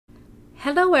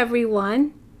Hello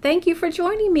everyone. Thank you for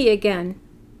joining me again.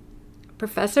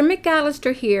 Professor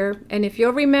McAllister here, and if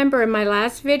you'll remember in my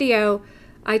last video,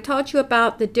 I taught you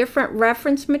about the different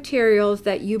reference materials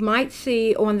that you might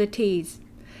see on the tees.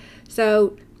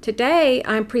 So today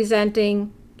I'm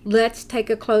presenting Let's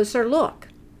Take a Closer Look.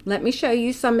 Let me show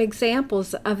you some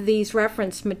examples of these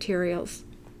reference materials.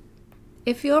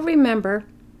 If you'll remember,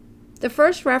 the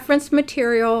first reference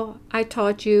material I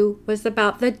taught you was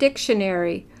about the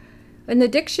dictionary. And the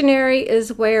dictionary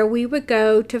is where we would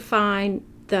go to find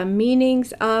the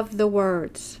meanings of the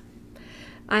words.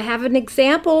 I have an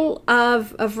example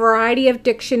of a variety of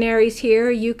dictionaries here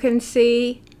you can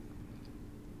see.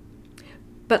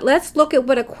 But let's look at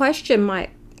what a question might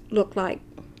look like.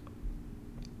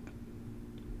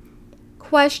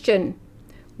 Question: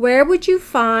 where would you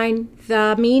find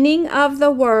the meaning of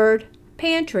the word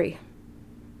pantry?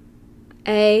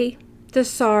 A,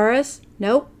 thesaurus?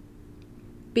 Nope.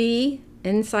 B,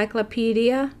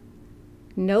 encyclopedia?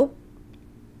 Nope.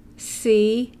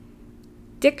 C,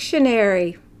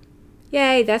 dictionary?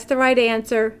 Yay, that's the right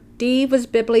answer. D was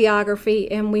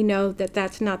bibliography, and we know that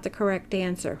that's not the correct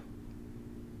answer.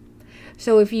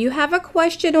 So if you have a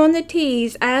question on the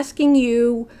tees asking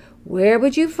you, where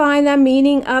would you find the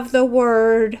meaning of the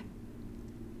word?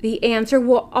 The answer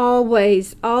will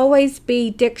always be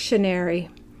dictionary.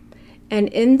 And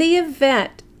in the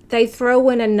event they throw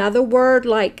in another word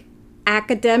like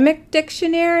academic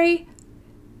dictionary,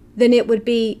 then it would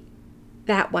be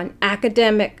that one,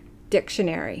 academic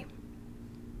dictionary.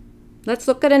 Let's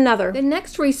look at another. The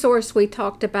next resource we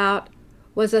talked about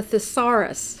was a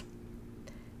thesaurus.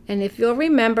 And if you'll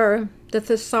remember, the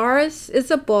thesaurus is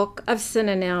a book of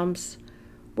synonyms,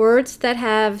 words that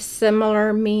have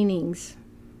similar meanings.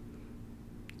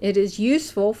 It is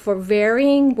useful for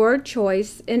varying word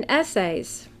choice in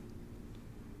essays.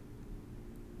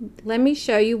 Let me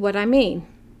show you what I mean.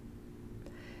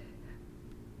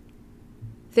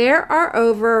 There are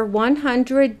over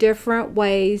 100 different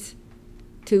ways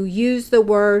to use the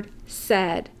word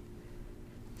said.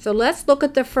 So let's look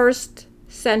at the first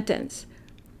sentence.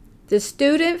 The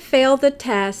student failed the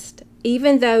test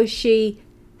even though she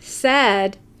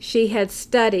said she had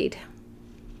studied.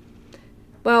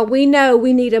 Well, we know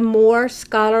we need a more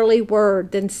scholarly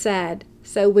word than said,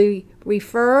 so we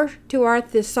refer to our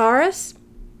thesaurus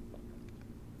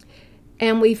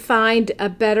and we find a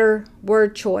better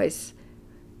word choice.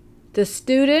 The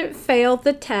student failed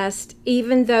the test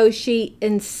even though she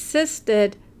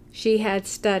insisted she had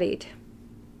studied.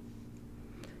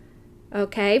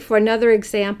 Okay, for another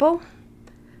example,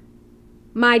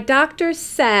 my doctor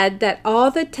said that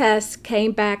all the tests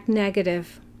came back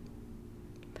negative.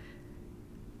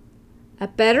 A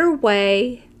better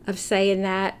way of saying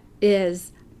that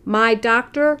is, my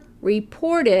doctor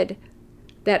reported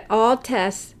that all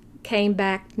tests came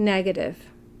back negative.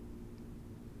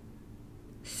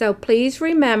 So please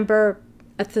remember,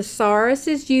 a thesaurus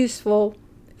is useful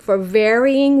for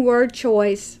varying word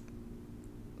choice,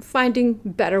 finding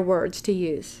better words to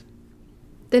use.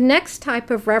 The next type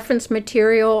of reference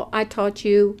material I taught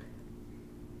you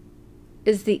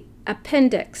is the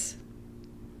appendix.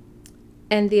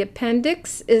 And the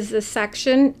appendix is the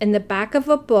section in the back of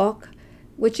a book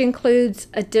which includes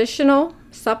additional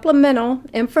supplemental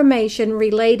information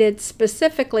related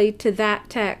specifically to that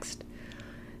text.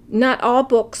 Not all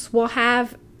books will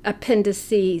have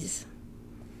appendices.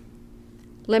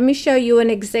 Let me show you an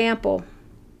example.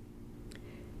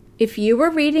 If you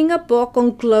were reading a book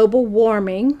on global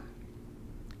warming,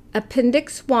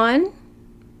 Appendix 1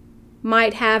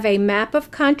 might have a map of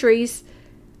countries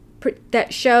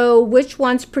that show which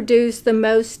ones produce the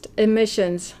most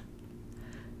emissions.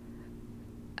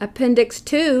 Appendix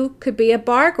 2 could be a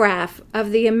bar graph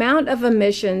of the amount of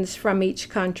emissions from each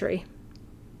country.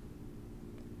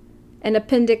 And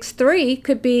Appendix 3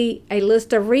 could be a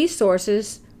list of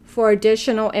resources for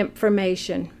additional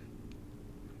information.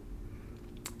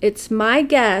 It's my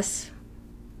guess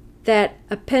that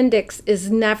appendix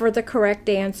is never the correct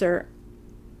answer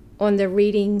on the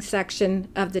reading section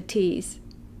of the tees.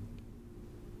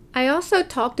 I also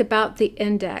talked about the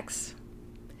index.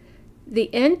 The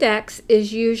index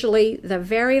is usually the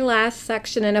very last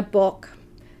section in a book.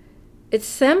 It's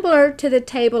similar to the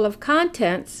table of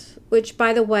contents, which,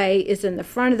 by the way, is in the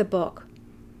front of the book.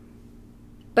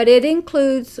 But it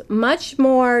includes much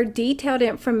more detailed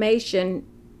information,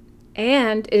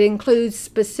 and it includes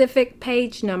specific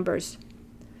page numbers.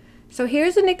 So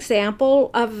here's an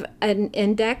example of an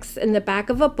index in the back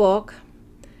of a book.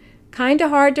 Kind of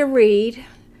hard to read,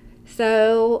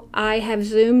 so I have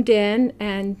zoomed in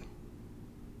and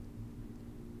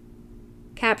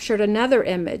captured another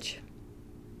image.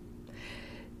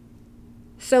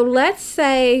 So let's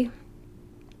say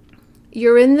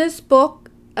you're in this book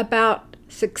about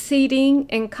succeeding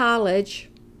in college,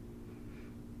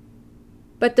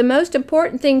 but the most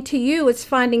important thing to you is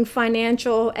finding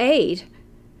financial aid.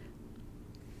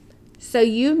 So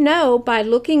you know by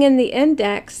looking in the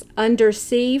index under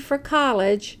C for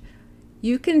college,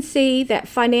 you can see that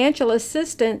financial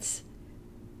assistance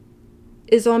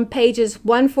is on pages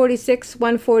 146,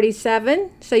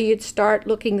 147, so you'd start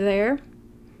looking there.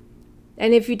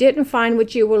 And if you didn't find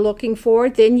what you were looking for,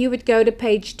 then you would go to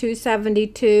page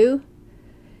 272.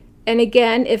 And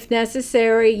again, if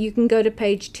necessary, you can go to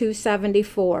page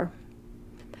 274.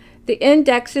 The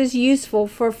index is useful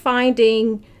for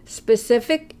finding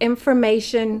specific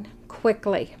information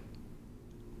quickly.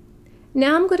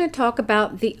 Now I'm going to talk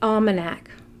about the almanac.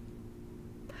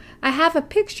 I have a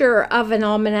picture of an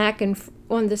almanac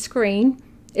on the screen.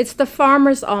 It's the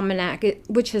Farmer's Almanac,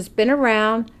 which has been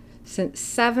around since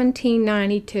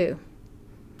 1792.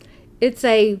 It's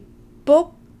a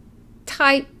book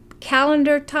type,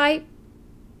 calendar type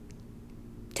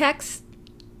text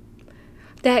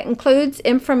that includes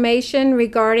information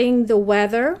regarding the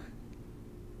weather,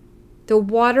 the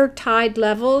water tide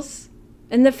levels,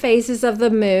 and the phases of the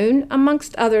moon,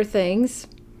 amongst other things.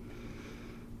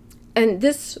 And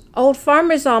this Old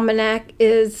Farmer's Almanac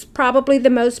is probably the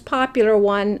most popular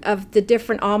one of the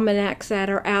different almanacs that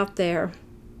are out there.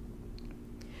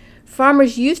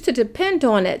 Farmers used to depend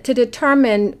on it to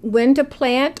determine when to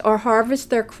plant or harvest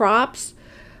their crops,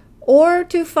 or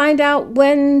to find out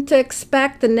when to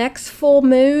expect the next full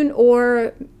moon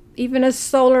or even a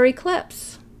solar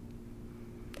eclipse.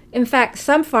 In fact,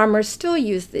 some farmers still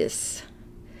use this.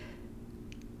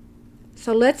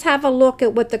 So let's have a look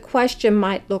at what the question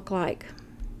might look like.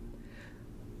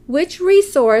 Which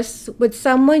resource would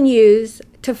someone use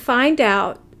to find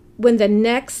out when the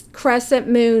next crescent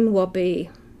moon will be?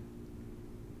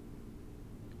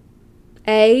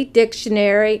 A,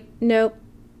 dictionary. Nope.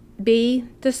 B,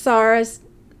 thesaurus.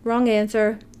 Wrong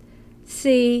answer.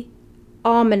 C,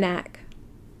 almanac.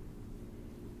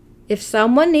 If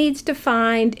someone needs to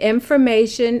find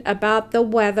information about the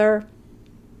weather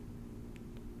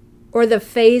or the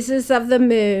phases of the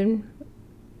moon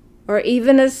or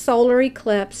even a solar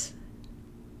eclipse,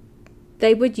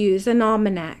 they would use an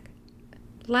almanac.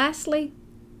 Lastly,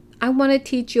 I want to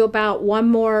teach you about one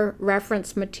more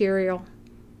reference material.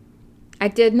 I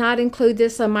did not include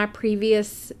this on my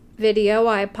previous video.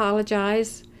 I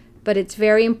apologize, but it's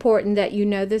very important that you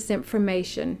know this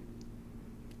information.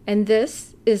 And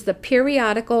this is the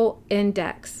periodical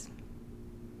index.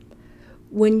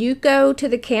 When you go to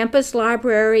the campus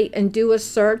library and do a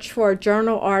search for a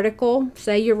journal article,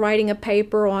 say you're writing a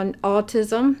paper on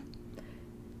autism,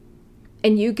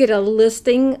 and you get a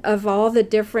listing of all the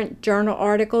different journal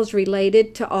articles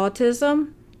related to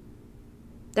autism,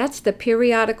 that's the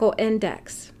periodical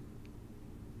index.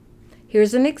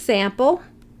 Here's an example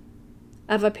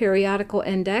of a periodical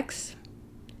index.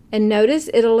 And notice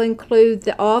it'll include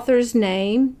the author's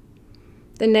name,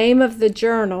 the name of the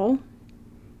journal,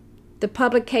 the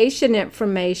publication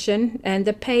information, and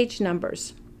the page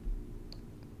numbers.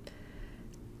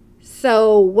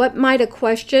 So what might a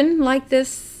question like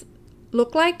this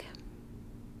look like?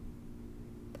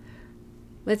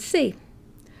 Let's see.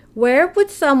 Where would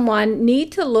someone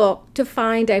need to look to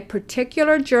find a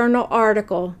particular journal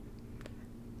article,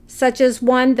 such as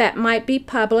one that might be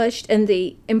published in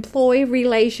the Employee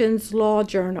Relations Law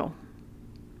Journal?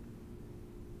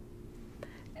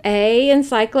 A,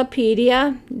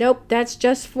 encyclopedia. Nope, that's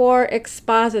just for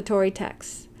expository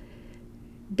texts.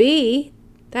 B,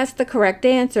 that's the correct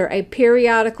answer, a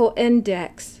periodical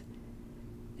index.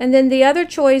 And then the other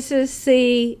choices,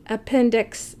 C,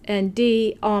 appendix, and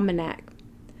D, almanac.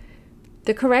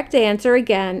 The correct answer,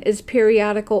 again, is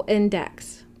periodical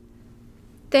index.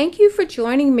 Thank you for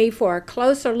joining me for a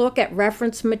closer look at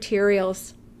reference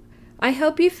materials. I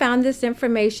hope you found this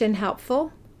information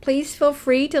helpful. Please feel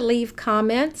free to leave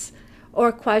comments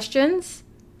or questions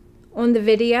on the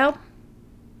video.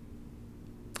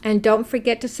 And don't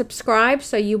forget to subscribe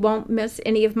so you won't miss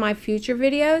any of my future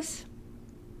videos.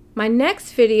 My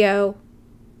next video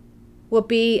will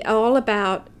be all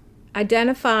about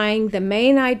identifying the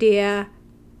main idea,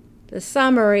 the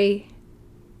summary,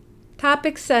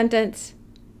 topic sentence,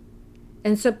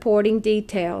 and supporting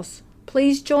details.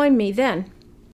 Please join me then.